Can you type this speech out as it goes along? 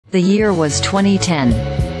The year was 2010.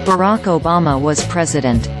 Barack Obama was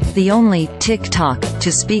president. The only Tik Tok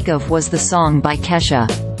to speak of was the song by Kesha.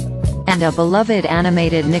 And a beloved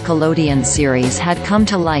animated Nickelodeon series had come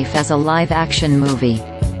to life as a live-action movie.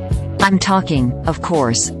 I'm talking, of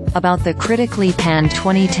course, about the critically panned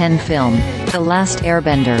 2010 film, The Last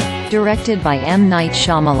Airbender, directed by M. Night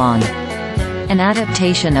Shyamalan. An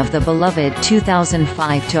adaptation of the beloved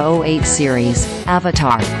 2005-08 series,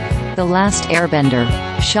 Avatar. The Last Airbender,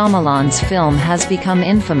 Shyamalan's film has become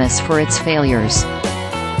infamous for its failures.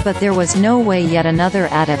 But there was no way yet another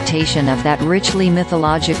adaptation of that richly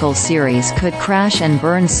mythological series could crash and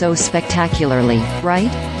burn so spectacularly, right?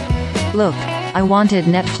 Look, I wanted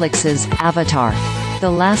Netflix's Avatar. The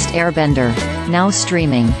Last Airbender, now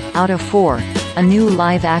streaming, out of 4, a new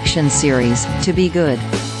live-action series, to be good.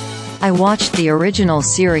 I watched the original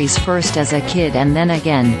series first as a kid and then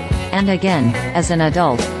again, and again, as an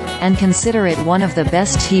adult, and consider it one of the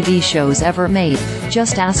best TV shows ever made.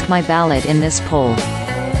 Just ask my ballot in this poll.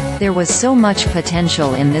 There was so much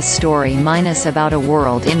potential in this story, minus about a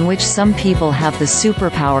world in which some people have the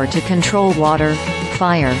superpower to control water,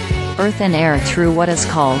 fire, earth and air through what is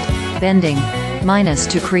called bending, minus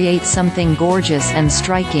to create something gorgeous and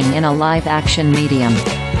striking in a live-action medium.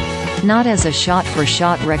 Not as a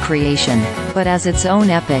shot-for-shot recreation, but as its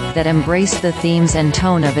own epic that embraced the themes and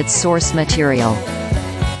tone of its source material.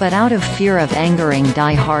 But out of fear of angering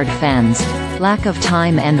die-hard fans, lack of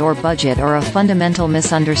time and/or budget, or a fundamental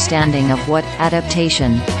misunderstanding of what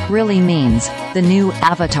adaptation really means, the new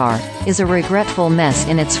Avatar is a regretful mess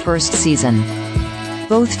in its first season.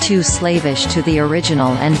 Both too slavish to the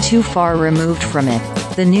original and too far removed from it,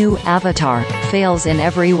 the new Avatar fails in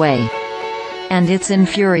every way. And it's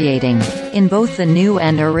infuriating. In both the new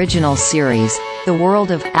and original series, the world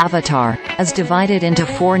of Avatar is divided into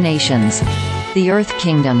 4 nations: the Earth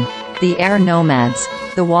Kingdom, the Air Nomads,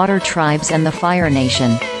 the Water Tribes and the Fire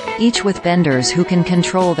Nation, each with benders who can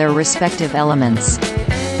control their respective elements.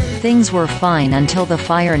 Things were fine until the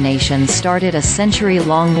Fire Nation started a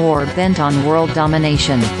century-long war bent on world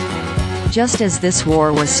domination. Just as this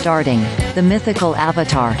war was starting, the mythical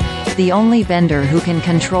Avatar, the only bender who can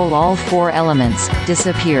control all 4 elements,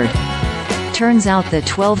 disappeared. Turns out the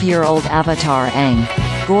 12-year-old Avatar Aang,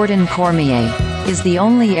 Gordon Cormier, is the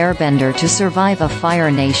only airbender to survive a Fire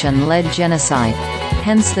Nation-led genocide,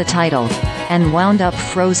 hence the title, and wound up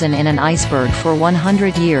frozen in an iceberg for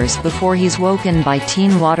 100 years before he's woken by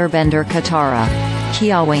teen waterbender Katara,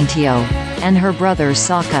 Kiawentiio, and her brother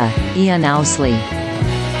Sokka, Ousley.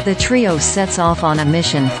 The trio sets off on a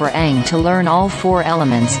mission for Aang to learn all 4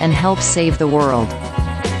 elements and help save the world.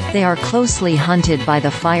 They are closely hunted by the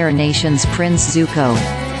Fire Nation's Prince Zuko,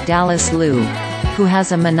 Dallas Liu, who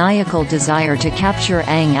has a maniacal desire to capture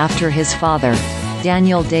Aang after his father,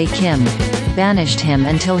 Dae Kim, banished him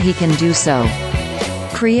until he can do so.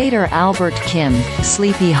 Creator Albert Kim,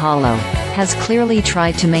 Sleepy Hollow, has clearly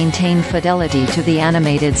tried to maintain fidelity to the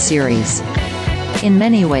animated series. In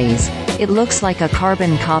many ways, it looks like a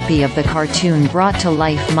carbon copy of the cartoon brought to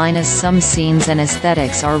life, minus some scenes and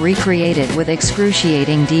aesthetics are recreated with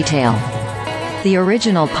excruciating detail. The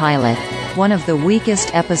original pilot, one of the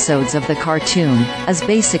weakest episodes of the cartoon, is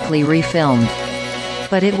basically refilmed.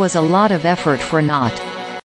 But it was a lot of effort for naught.